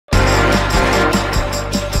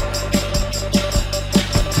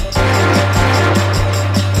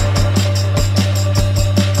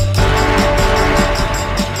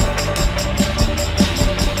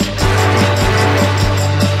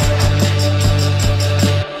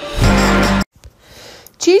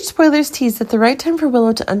spoilers tease that the right time for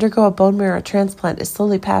Willow to undergo a bone marrow transplant is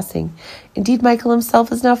slowly passing. Indeed, Michael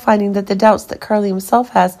himself is now finding that the doubts that Carly himself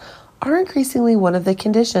has are increasingly one of the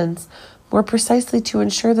conditions, more precisely to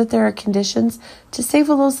ensure that there are conditions to save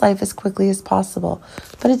Willow's life as quickly as possible.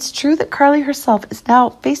 But it's true that Carly herself is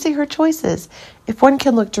now facing her choices. If one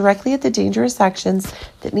can look directly at the dangerous actions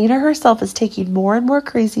that Nina herself is taking more and more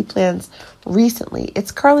crazy plans recently,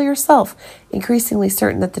 it's Carly herself increasingly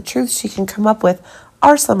certain that the truths she can come up with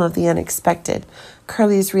are some of the unexpected.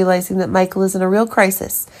 Carly is realizing that Michael is in a real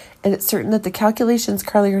crisis, and it's certain that the calculations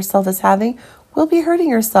Carly herself is having will be hurting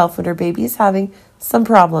herself when her baby is having some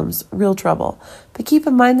problems, real trouble. But keep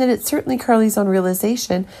in mind that it's certainly Carly's own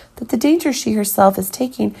realization that the danger she herself is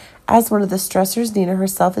taking as one of the stressors Nina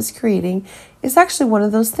herself is creating is actually one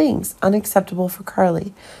of those things unacceptable for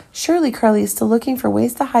Carly. Surely Carly is still looking for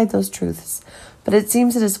ways to hide those truths. But it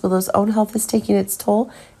seems that as Willow's own health is taking its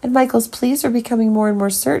toll and Michael's pleas are becoming more and more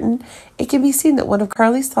certain, it can be seen that one of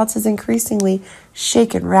Carly's thoughts is increasingly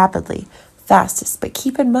shaken rapidly, fastest. But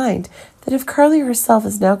keep in mind that if Carly herself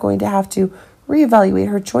is now going to have to reevaluate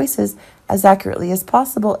her choices as accurately as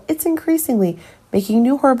possible, it's increasingly making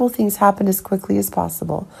new horrible things happen as quickly as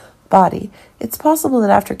possible. Body. It's possible that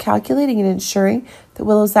after calculating and ensuring that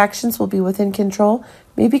Willow's actions will be within control,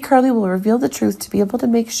 maybe Carly will reveal the truth to be able to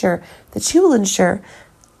make sure that she will ensure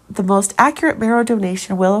the most accurate marrow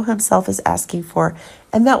donation Willow himself is asking for,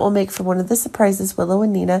 and that will make for one of the surprises Willow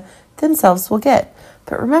and Nina themselves will get.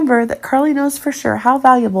 But remember that Carly knows for sure how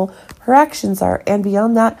valuable her actions are, and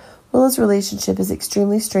beyond that, Willow's relationship is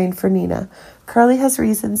extremely strained for Nina. Carly has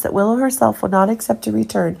reasons that Willow herself will not accept a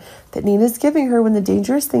return that Nina is giving her when the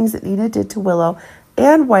dangerous things that Nina did to Willow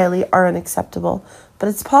and Wiley are unacceptable. But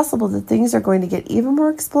it's possible that things are going to get even more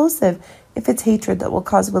explosive if it's hatred that will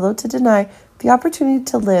cause Willow to deny the opportunity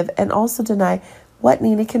to live and also deny what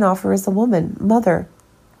Nina can offer as a woman, mother.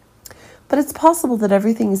 But it's possible that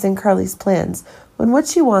everything is in Carly's plans when what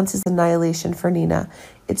she wants is annihilation for Nina.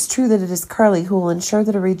 It's true that it is Carly who will ensure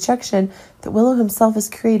that a rejection that Willow himself is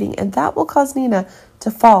creating, and that will cause Nina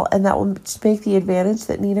to fall, and that will make the advantage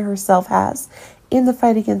that Nina herself has in the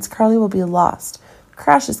fight against Carly will be lost.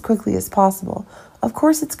 Crash as quickly as possible. Of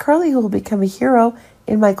course, it's Carly who will become a hero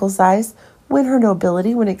in Michael's eyes, win her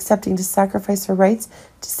nobility when accepting to sacrifice her rights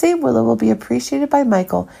to save Willow will be appreciated by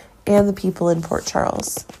Michael and the people in Port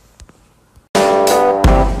Charles.